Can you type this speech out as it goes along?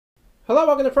Hello,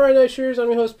 welcome to Friday Night Shooters. I'm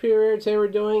your host, Peter. Today we're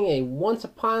doing a Once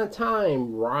Upon a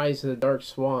Time Rise of the Dark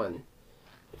Swan.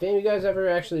 If any of you guys ever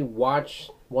actually watched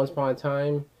Once Upon a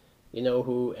Time, you know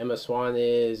who Emma Swan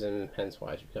is, and hence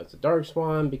why she becomes the Dark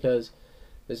Swan, because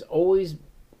there's always,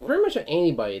 pretty much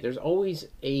anybody, there's always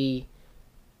a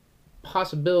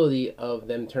possibility of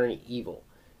them turning evil.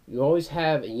 You always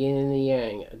have a yin and a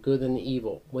yang, a good and the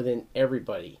evil, within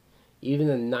everybody. Even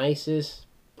the nicest,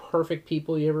 perfect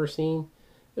people you ever seen,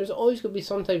 there's always going to be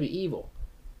some type of evil.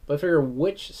 But I figure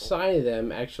which side of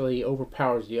them actually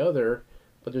overpowers the other,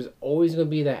 but there's always going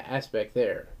to be that aspect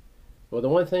there. Well, the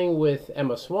one thing with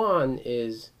Emma Swan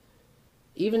is,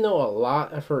 even though a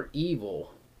lot of her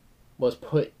evil was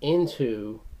put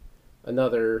into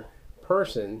another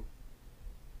person,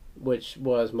 which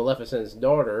was Maleficent's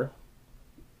daughter,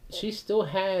 she still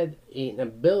had an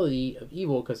ability of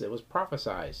evil because it was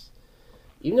prophesized.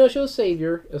 Even though she was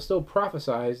Savior, it was still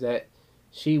prophesized that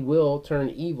she will turn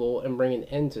evil and bring an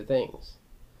end to things.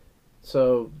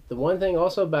 So the one thing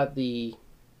also about the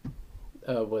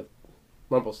with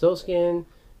Rumpelstiltskin,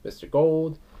 Mr.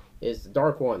 Gold, is the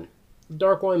Dark One. The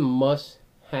Dark One must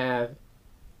have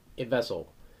a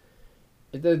vessel.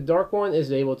 If the Dark One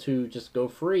is able to just go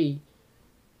free,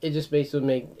 it just basically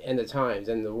make end of times,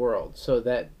 end of the world. So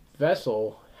that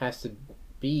vessel has to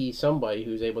be somebody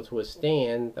who's able to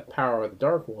withstand the power of the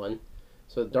Dark One.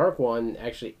 So the Dark One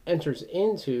actually enters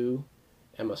into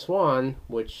Emma Swan,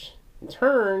 which in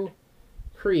turn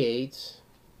creates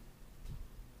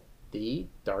the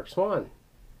Dark Swan.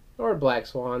 Or Black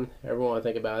Swan, however you want to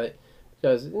think about it.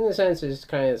 Because in a sense, it's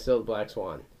kind of still the Black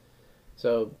Swan.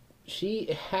 So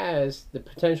she has the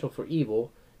potential for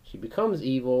evil. She becomes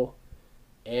evil,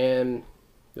 and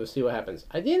you'll see what happens.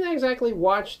 I didn't exactly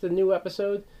watch the new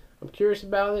episode. I'm curious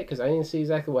about it because I didn't see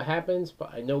exactly what happens,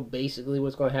 but I know basically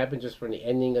what's going to happen just from the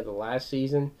ending of the last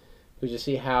season. You just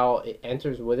see how it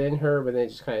enters within her, but then it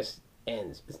just kind of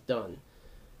ends. It's done.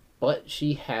 But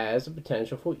she has a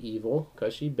potential for evil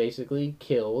because she basically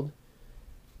killed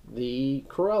the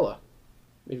Cruella.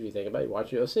 If you think about it,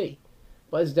 watch it, you'll see.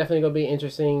 But it's definitely going to be an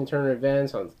interesting turn of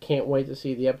events. I can't wait to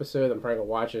see the episode. I'm probably going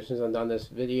to watch it as soon as I'm done this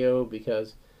video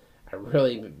because I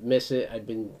really miss it.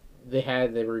 They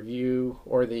had the review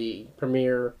or the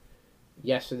premiere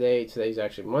yesterday. Today's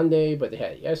actually Monday, but they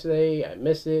had it yesterday. I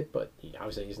missed it, but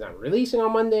obviously it's not releasing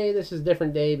on Monday. This is a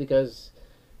different day because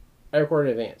I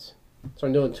recorded in advance. So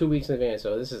I'm doing 2 weeks in advance,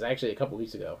 so this is actually a couple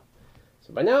weeks ago.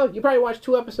 So by now, you probably watched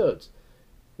 2 episodes.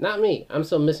 Not me. I'm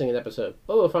still missing an episode,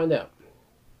 but we'll find out.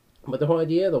 But the whole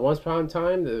idea, the Once Upon a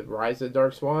Time, the Rise of the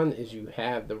Dark Swan, is you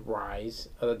have the Rise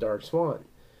of the Dark Swan.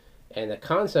 And the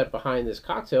concept behind this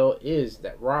cocktail is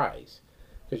that rise.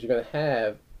 Because you're going to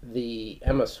have the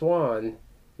Emma Swan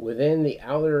within the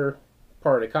outer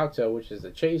part of the cocktail, which is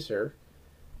the chaser.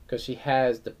 Because she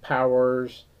has the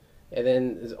powers. And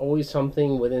then there's always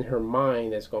something within her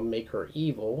mind that's going to make her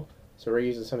evil. So we're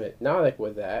using some hypnotic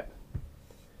with that.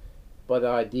 But the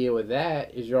idea with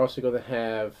that is you're also going to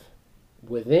have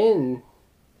within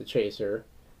the chaser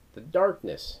the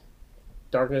darkness.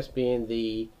 Darkness being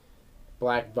the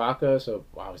black vodka, so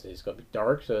obviously it's going to be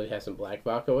dark, so it has some black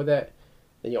vodka with that.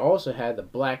 Then you also had the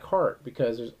black heart,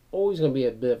 because there's always going to be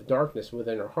a bit of darkness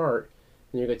within her heart,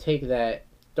 and you're going to take that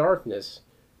darkness,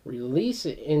 release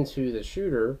it into the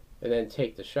shooter, and then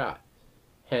take the shot.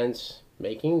 Hence,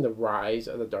 making the Rise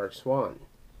of the Dark Swan.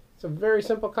 It's a very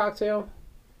simple cocktail.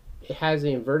 It has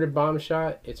the inverted bomb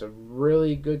shot. It's a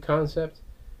really good concept.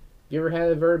 If you ever had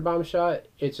an inverted bomb shot,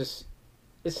 it's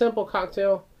a simple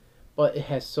cocktail, but it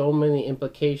has so many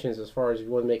implications as far as if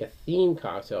you want to make a theme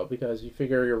cocktail, because you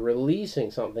figure you're releasing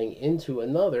something into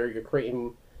another. You're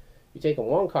taking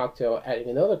one cocktail, adding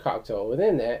another cocktail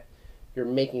within that. You're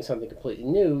making something completely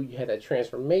new. You had that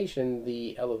transformation,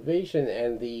 the elevation,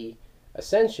 and the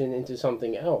ascension into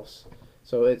something else.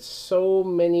 So it's so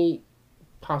many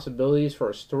possibilities for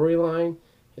a storyline.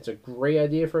 It's a great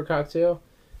idea for a cocktail.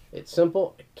 It's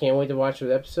simple. I can't wait to watch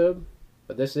the episode.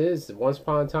 But this is the Once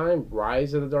Upon a Time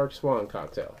Rise of the Dark Swan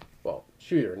cocktail. Well,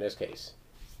 shooter in this case.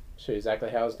 Show you exactly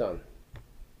how it's done.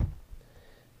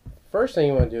 First thing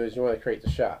you want to do is you want to create the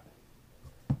shot.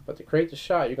 But to create the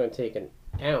shot, you're going to take an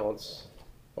ounce,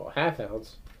 well, half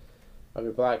ounce of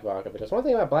your black vodka. Because one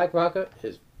thing about black vodka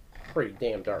is pretty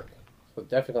damn dark. So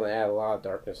definitely going to add a lot of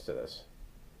darkness to this.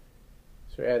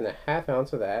 So we're adding a half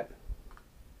ounce of that.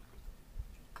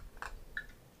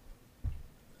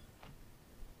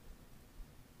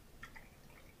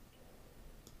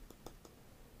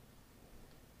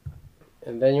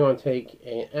 And then you want to take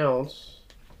an ounce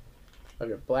of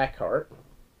your black heart.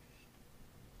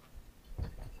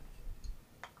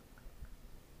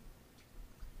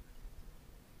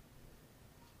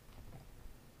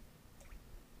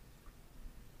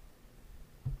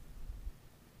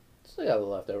 Still got a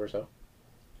little left over, so.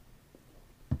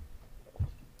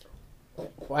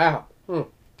 Wow.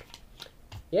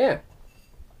 Yeah.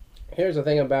 Here's the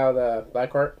thing about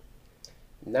Blackheart.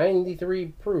 93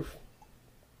 proof.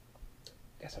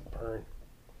 Guess a burn.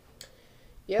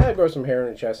 Yeah, I grow some hair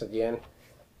in the chest at the end.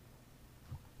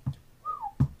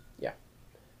 Yeah.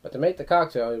 But to make the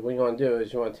cocktail, what you want to do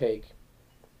is you want to take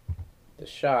the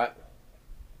shot.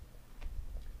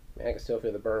 Man, I can still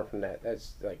feel the burn from that.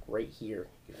 That's like right here.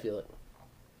 You feel it.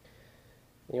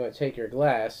 And you want to take your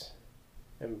glass,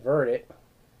 invert it,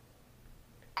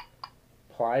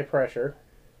 apply pressure,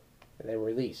 and then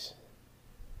release.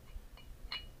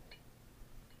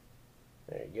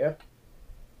 There you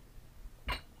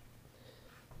go.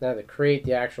 Now to create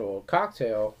the actual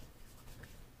cocktail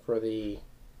for the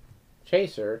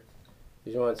chaser,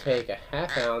 you want to take a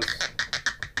 ½ ounce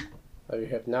of your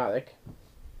hypnotic.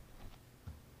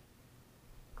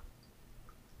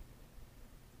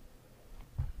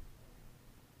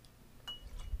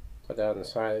 Put that on the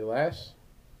side of the glass.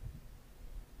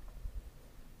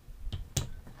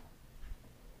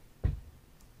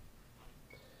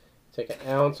 Take an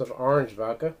ounce of orange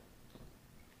vodka.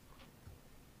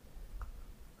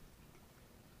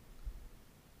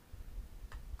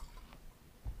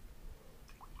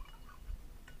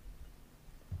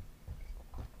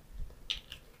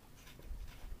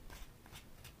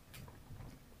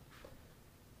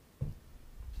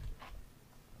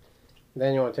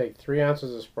 Then you want to take 3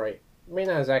 ounces of Sprite. You may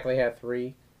not exactly have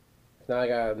 3. Now I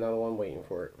got another one waiting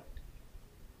for it.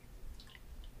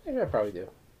 Maybe I probably do.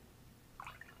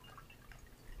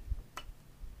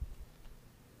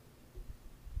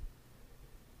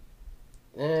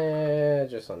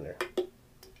 Just under.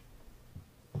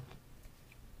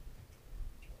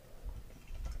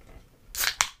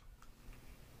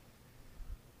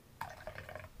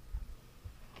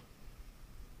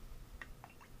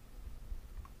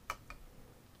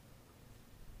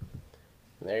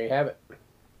 And there you have it.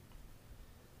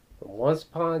 From Once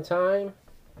Upon a Time,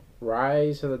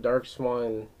 Rise of the Dark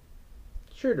Swan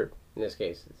shooter. In this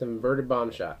case, it's an inverted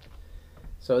bomb shot.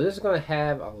 So this is going to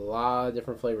have a lot of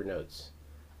different flavor notes.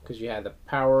 Because you have the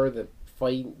power, the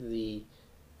fight, the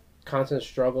constant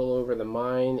struggle over the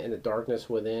mind, and the darkness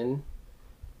within.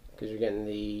 Because you're getting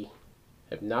the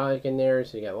hypnotic in there,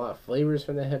 so you got a lot of flavors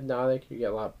from the hypnotic. You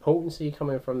get a lot of potency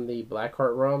coming from the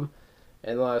Blackheart rum,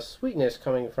 and a lot of sweetness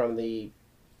coming from the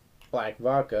black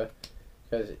vodka.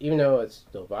 Because even though it's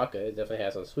still vodka, it definitely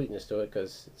has some sweetness to it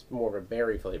because it's more of a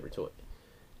berry flavor to it.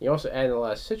 You also add in a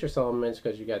lot of citrus elements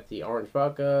because you got the orange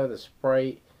vodka, the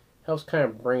Sprite. Helps kind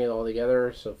of bring it all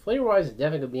together. So flavor-wise, it's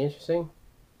definitely going to be interesting.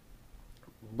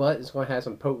 But it's going to have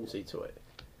some potency to it.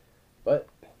 But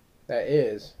that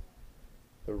is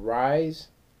the Rise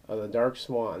of the Dark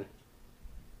Swan.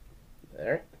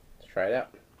 Alright, let's try it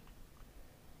out.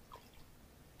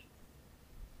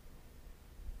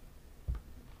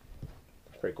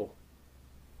 It's pretty cool.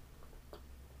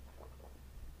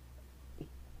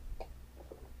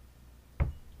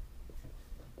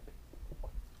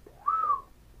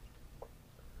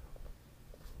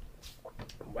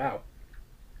 Wow.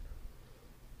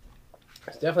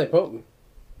 It's definitely potent.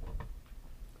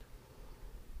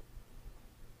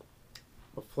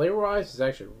 But flavor-wise, it's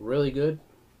actually really good.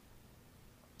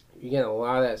 You're getting a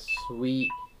lot of that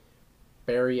sweet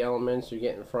berry elements you're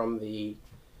getting from the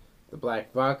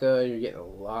black vodka. You're getting a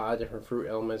lot of different fruit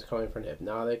elements coming from the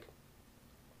hypnotic.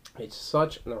 It's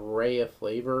such an array of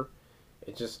flavor.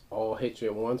 It just all hits you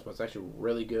at once, but it's actually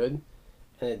really good.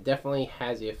 And it definitely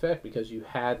has the effect because you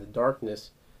have the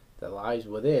darkness that lies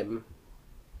within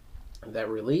that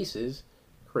releases,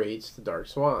 creates the Dark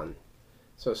Swan.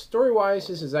 So story-wise,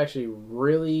 this is actually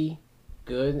really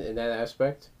good in that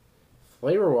aspect.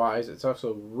 Flavor-wise, it's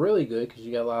also really good because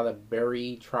you got a lot of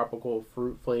berry, tropical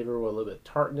fruit flavor with a little bit of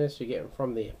tartness you're getting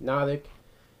from the hypnotic.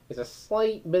 There's a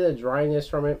slight bit of dryness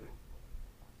from it,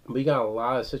 but you got a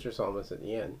lot of citrus elements at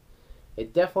the end.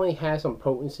 It definitely has some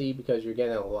potency because you're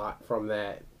getting a lot from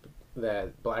that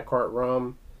Blackheart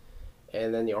rum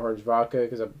and then the orange vodka,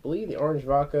 because I believe the orange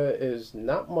vodka is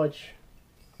not much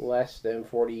less than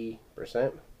 40%.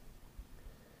 Yeah,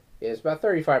 it's about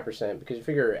 35% because you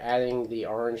figure adding the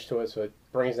orange to it, so it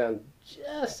brings down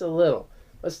just a little,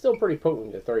 but still pretty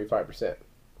potent at 35%.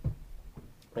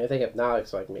 I think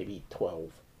hypnotic's like maybe 17%.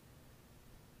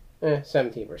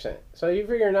 So you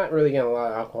figure you're not really getting a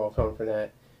lot of alcohol coming from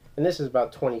that. And this is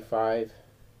about 25.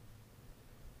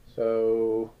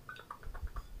 So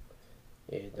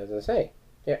it doesn't say.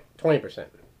 Yeah, 20%.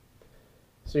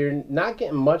 So you're not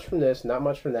getting much from this, not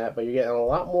much from that, but you're getting a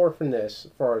lot more from this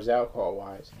as far as alcohol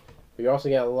wise. But you also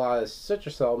get a lot of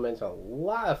citrus elements, a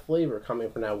lot of flavor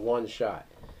coming from that one shot.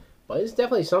 But it's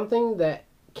definitely something that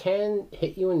can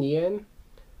hit you in the end,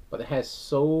 but it has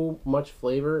so much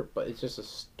flavor, but it's just a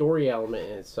story element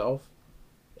in itself.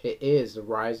 It is The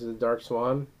Rise of the Dark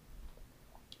Swan.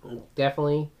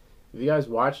 Definitely, if you guys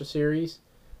watch the series,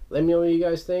 let me know what you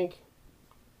guys think.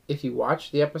 If you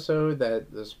watch the episode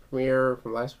that this premiere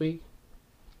from last week,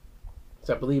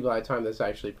 because I believe by the time this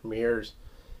actually premieres,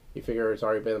 you figure it's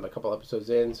already been a couple episodes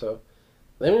in. So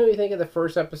let me know what you think of the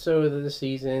first episode of the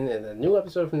season and the new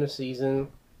episode from the season.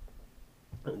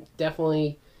 And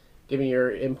definitely give me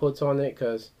your inputs on it,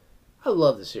 because I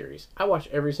love the series. I watch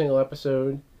every single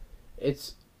episode.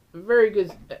 It's a very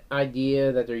good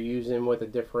idea that they're using with the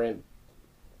different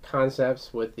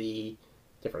concepts, with the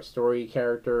different story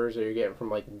characters that you're getting from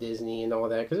like Disney and all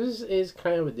that, because this is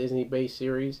kind of a Disney based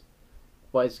series,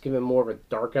 but it's given more of a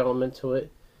dark element to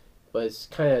it, but it's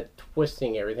kind of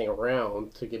twisting everything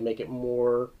around to make it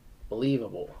more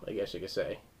believable, I guess you could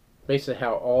say. Basically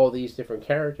how all these different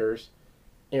characters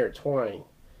intertwine,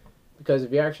 because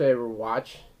if you actually ever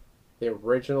watch the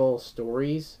original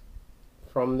stories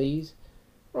from these,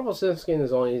 Rumpelstiltskin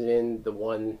is only in the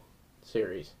one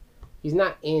series. He's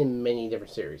not in many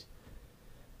different series.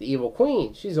 The Evil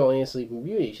Queen, she's only in Sleeping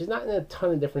Beauty. She's not in a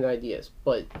ton of different ideas.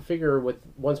 But figure with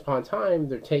Once Upon a Time,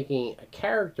 they're taking a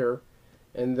character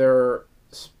and they're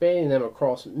spanning them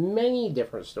across many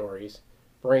different stories,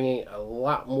 bringing a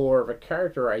lot more of a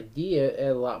character idea and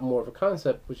a lot more of a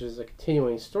concept, which is a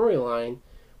continuing storyline,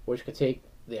 which could take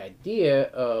the idea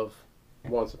of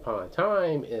Once Upon a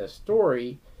Time in a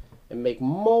story and make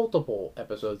multiple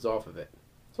episodes off of it.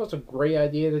 So it's a great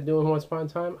idea to do in Once Upon a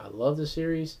Time. I love the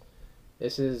series.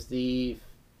 This is the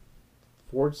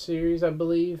fourth series, I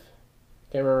believe.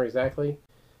 Can't remember exactly,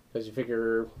 because you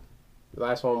figure the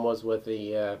last one was with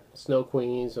the Snow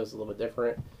Queen, so it's a little bit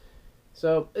different.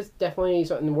 So it's definitely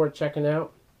something worth checking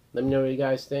out. Let me know what you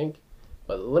guys think.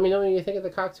 But let me know what you think of the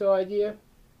cocktail idea.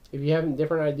 If you have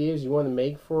different ideas you want to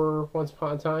make for Once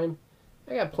Upon a Time,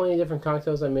 I got plenty of different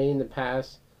cocktails I made in the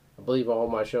past. I believe all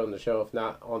my show on the show. If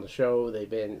not on the show, they've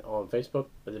been on Facebook,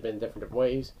 but they've been different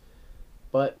ways.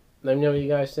 But let me know what you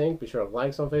guys think. Be sure to like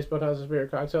us on Facebook, House of Spirit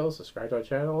Cocktails. Subscribe to our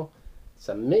channel.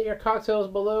 Submit your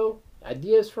cocktails below.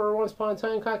 Ideas for a Once Upon a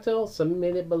Time cocktail,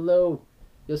 submit it below.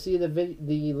 You'll see the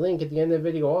link at the end of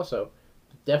the video also.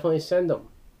 Definitely send them.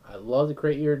 I love to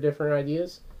create your different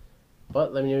ideas.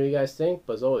 But let me know what you guys think.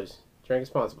 But as always, drink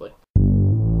responsibly.